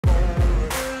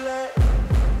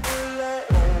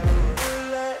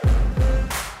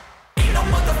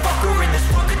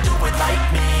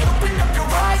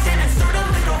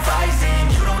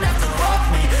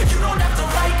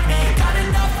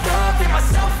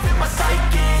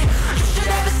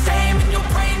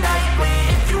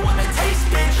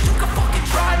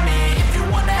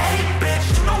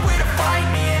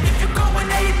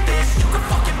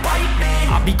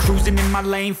my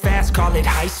lane fast, call it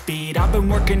high speed. I've been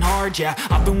working hard, yeah,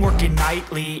 I've been working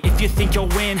nightly. If you think you'll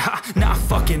win, ha, not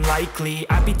fucking likely.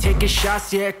 I be taking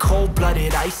shots, yeah,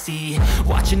 cold-blooded, icy.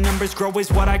 Watching numbers grow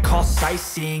is what I call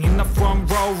sightseeing. In the front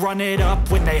row, run it up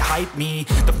when they hype me.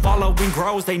 The following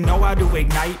grows, they know how to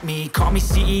ignite me. Call me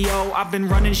CEO, I've been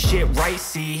running shit right,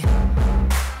 see.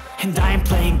 And I ain't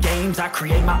playing games, I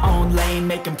create my own lane,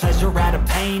 making pleasure out of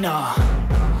pain,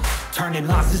 turning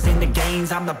losses into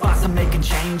gains. I'm the boss, I'm making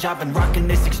change. I've been rocking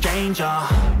this exchange,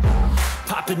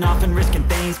 popping off and risking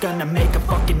things. Gonna make a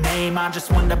fucking name, I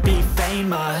just wanna be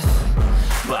famous.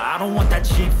 But I don't want that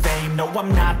cheap fame, no,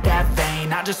 I'm not that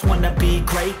vain. I just wanna be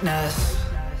greatness.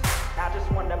 I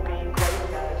just wanna be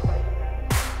greatness.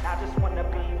 I just wanna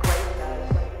be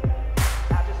greatness.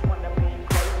 I just wanna be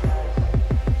greatness.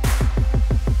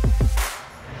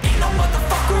 Ain't no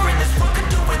motherfucker in this world could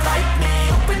do it like me.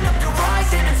 Open up your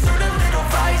eyes and insert a little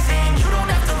rising. You don't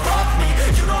have to love me,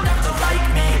 you don't have to like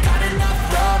me. Got enough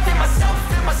love in myself,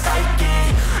 in my psyche.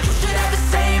 You should have the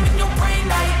same in your brain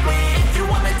nightly. If you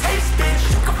wanna taste, bitch,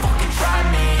 you can fucking try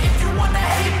me. If you wanna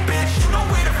hate, bitch, you know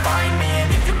where to find me.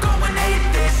 And if you go and hate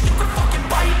this, you can fucking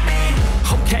bite me.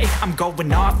 Okay, I'm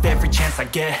going off every chance I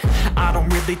get. I don't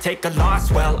really take a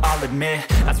loss, well, I'll admit.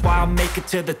 That's why I'll make it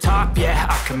to the top, yeah,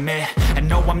 I commit. And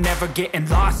no, I'm never getting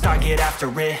lost, I get after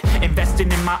it.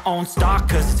 Investing in my own stock,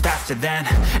 cause it's faster than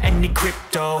any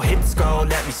crypto hits go,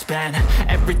 let me spend.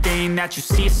 Everything that you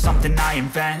see is something I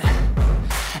invent.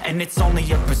 And it's only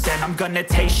a percent. I'm gonna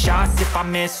take shots. If I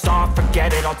miss all,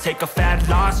 forget it. I'll take a fat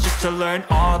loss just to learn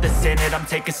all that's in it. I'm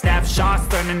taking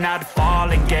snapshots, learning how to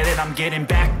fall and get it. I'm getting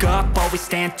back up, always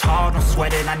stand tall, don't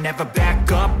sweat it. I never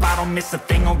back up, I don't miss a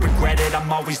thing or regret it.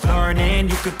 I'm always learning,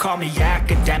 you could call me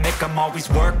academic. I'm always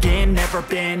working, never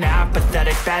been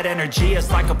apathetic. That energy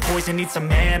is like a poison, needs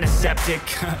some antiseptic.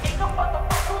 Ain't no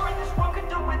motherfucker in this world could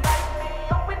do it like me.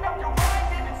 Open up your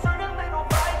eyes and insert a little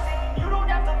rising. You don't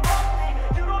have to love me,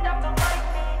 you don't have to like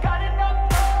me. Got enough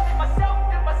love in myself,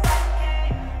 in my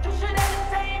psyche. You should have the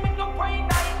same in your brain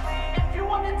nightly. If you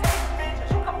wanna taste, bitch,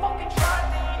 you can fucking try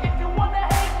me. If you wanna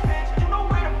hate, bitch, you know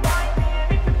where to find me.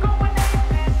 And if you go and hate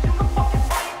this, you can fucking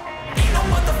fight me. Ain't no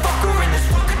motherfucker in this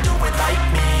world could do it like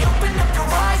me. Open up your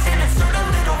eyes and insert a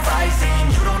little rising.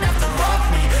 You don't have to love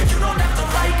me, you don't have to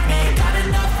like me. Got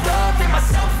enough love in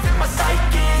myself, in my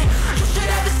psyche. You should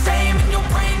have the same in your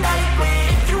brain nightly.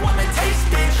 If you wanna taste,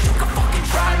 bitch, you can fucking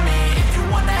try me. If you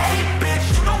wanna hate, bitch,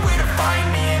 you know where to find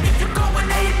me. And if you go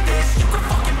and hate this, you can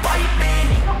fucking bite me. Ain't no motherfucker in this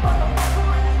world could do it like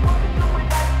me. Open up your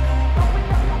eyes and insert a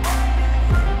little rising.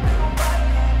 You don't have to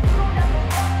love me, you don't have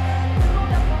to like me. Got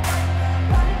enough love in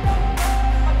myself.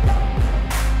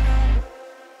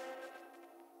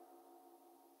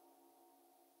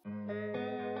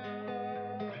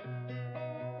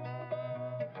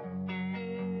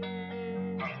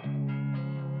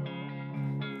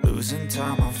 Losing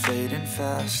time, I'm fading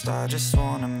fast. I just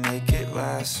wanna make it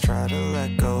last. Try to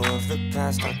let go of the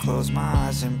past. I close my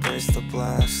eyes, embrace the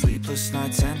blast. Sleepless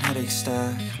nights and headaches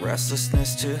stack.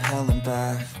 Restlessness to hell and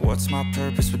back. What's my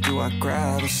purpose? What do I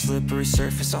grab? A slippery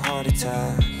surface, a heart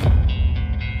attack.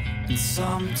 And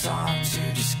sometimes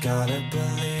you just gotta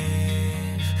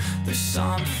believe there's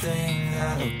something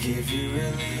that'll give you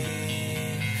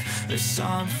relief. There's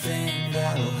something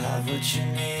that'll have what you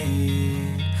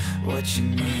need, what you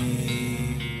need.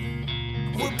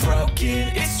 We're broken,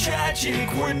 it's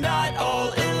tragic, we're not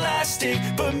all elastic,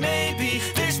 but maybe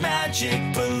there's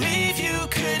magic. Believe you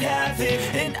could have it.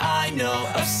 And I know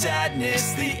of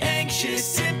sadness, the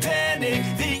anxious and panic,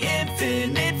 the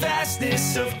infinite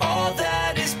vastness of all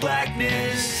that is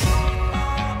blackness.